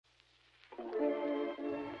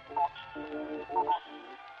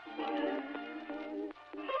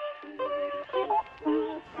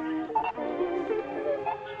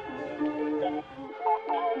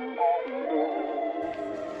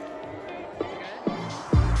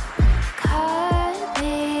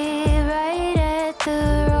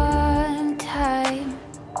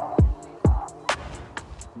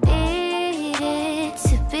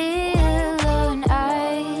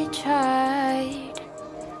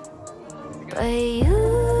but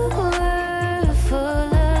you were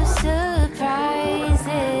full of surprises,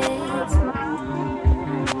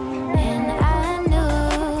 and I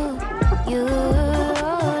knew you were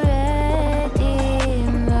already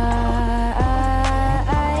mine.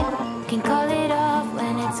 Can call it off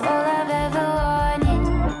when it's all I've ever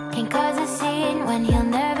wanted. Can cause a scene when he'll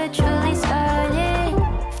never truly start it.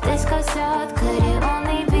 If this goes south, could it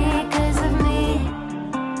only be 'cause of me?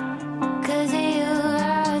 'Cause of you,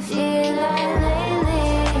 I feel like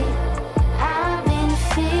lately I've been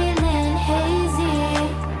feeling hazy.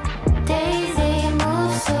 Days they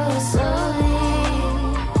move so slowly.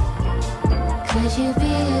 Could you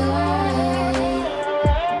be right?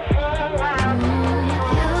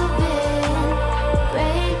 You've been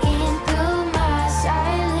breaking through my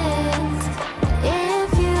silence. If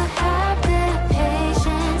you have the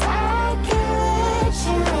patience, I can let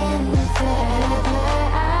you in. Forever,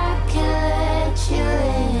 I can let you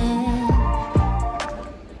in.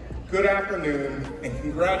 Good afternoon, and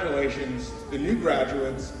congratulations to the new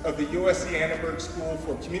graduates of the USC Annenberg School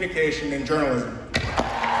for Communication and Journalism.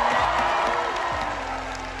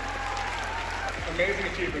 Amazing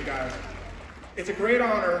achievement, guys. It's a great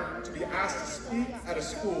honor to be asked to speak at a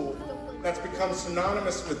school that's become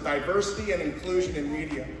synonymous with diversity and inclusion in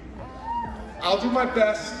media. I'll do my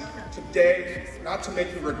best today not to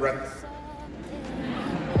make you regret it.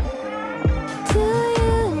 Do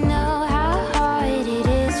you know how hard it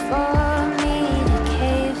is for me to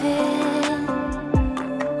cave in?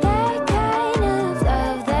 That kind of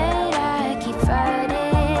love that I keep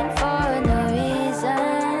fighting for no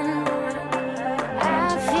reason. I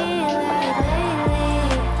feel like lately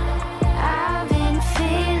I've been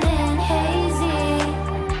feeling hazy.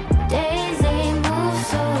 Days they move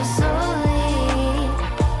so slowly.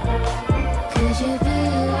 Could you be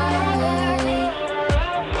right?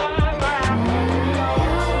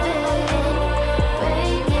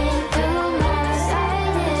 Breaking through my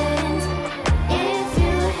silence. If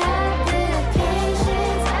you have the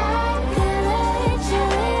patience, I can let you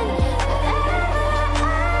in. Forever,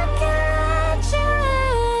 I can let you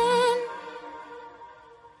in.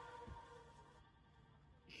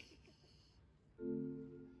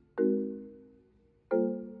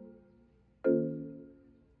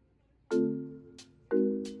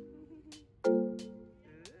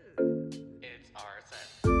 It's our set.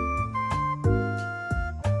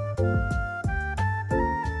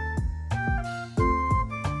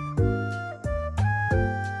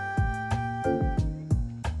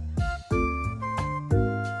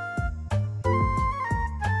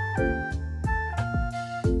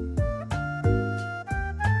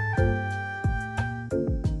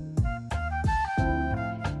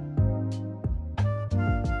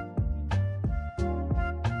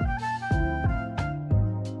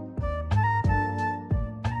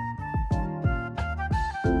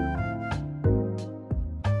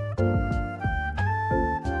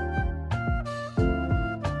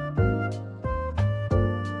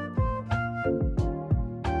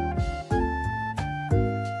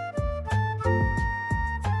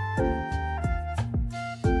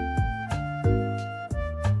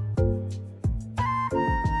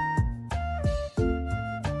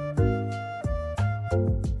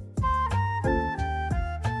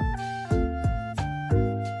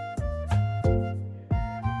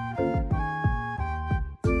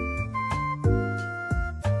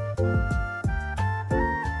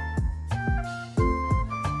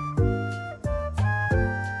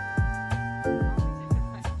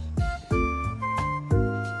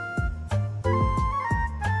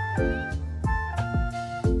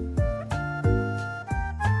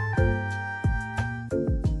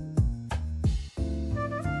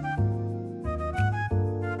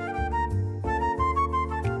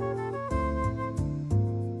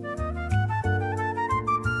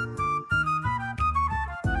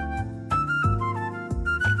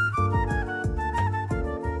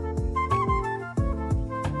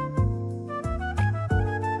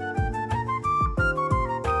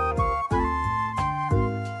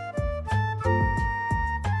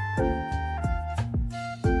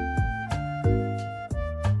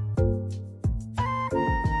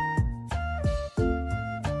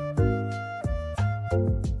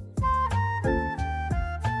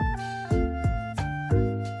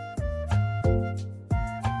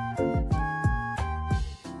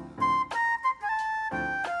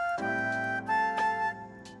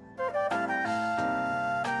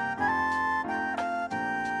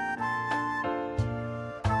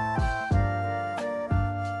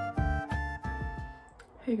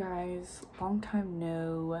 Hey guys, long time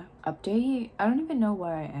no update. I don't even know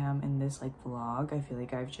where I am in this like vlog. I feel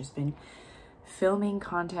like I've just been filming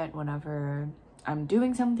content whenever I'm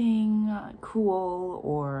doing something cool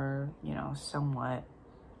or, you know, somewhat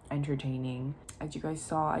entertaining. As you guys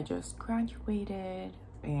saw, I just graduated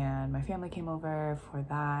and my family came over for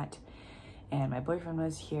that, and my boyfriend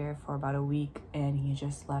was here for about a week and he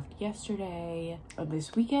just left yesterday.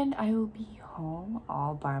 This weekend I will be home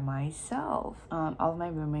all by myself. All of my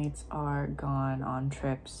roommates are gone on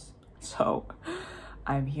trips, so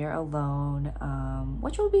I'm here alone,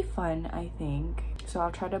 which will be fun, I think. So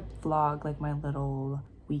I'll try to vlog like my little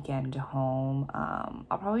weekend home.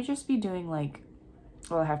 I'll probably just be doing like,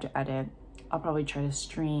 well, I have to edit. I'll probably try to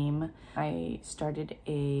stream. I started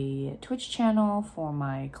a Twitch channel for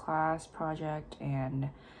my class project and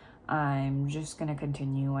I'm just gonna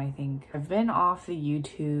continue, I think. I've been off the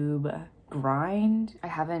YouTube grind. I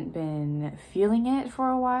haven't been feeling it for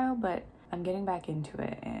a while, but I'm getting back into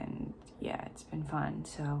it and yeah, it's been fun.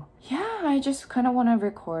 So yeah, I just kind of want to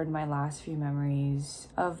record my last few memories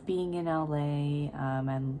of being in LA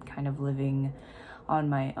and kind of living on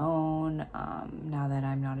my own now that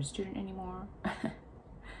I'm not a student anymore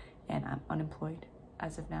and I'm unemployed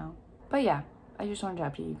as of now. But yeah, I just wanted to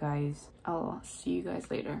update you guys. I'll see you guys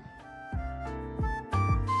later.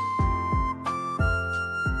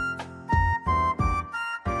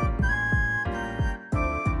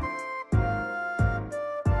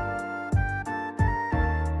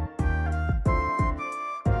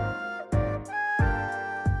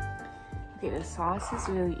 Okay, the sauce is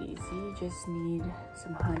really easy. You just need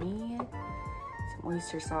some honey, some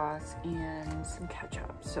oyster sauce, and some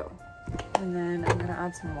ketchup. So, and then I'm gonna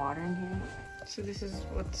add some water in here. So this is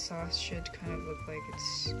what the sauce should kind of look like.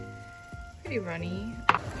 It's pretty runny.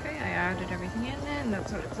 Okay, I added everything in and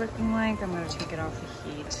that's what it's looking like. I'm gonna take it off the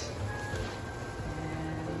heat.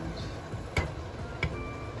 And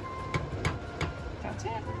that's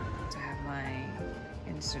it. So I have my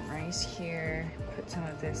instant rice here. Put some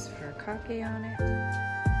of this furikake on it.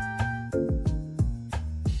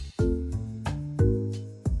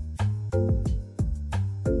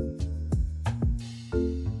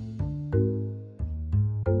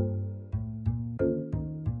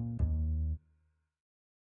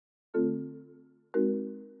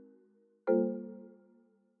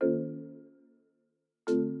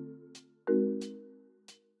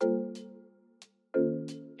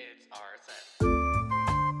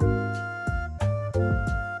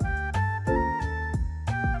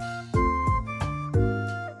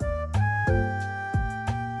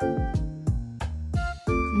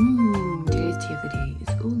 Today's tea of the day is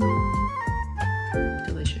oolong.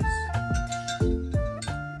 Delicious.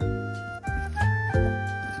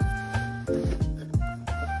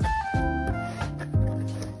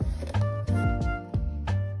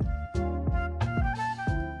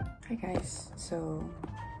 Hi guys, so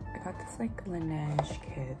I got this like Laneige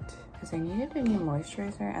kit because I needed a new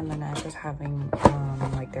moisturizer, and Laneige was having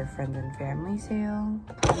like their friends and family sale.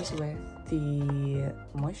 It comes with the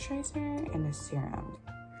moisturizer and the serum.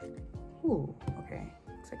 Ooh, okay,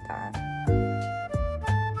 looks like that.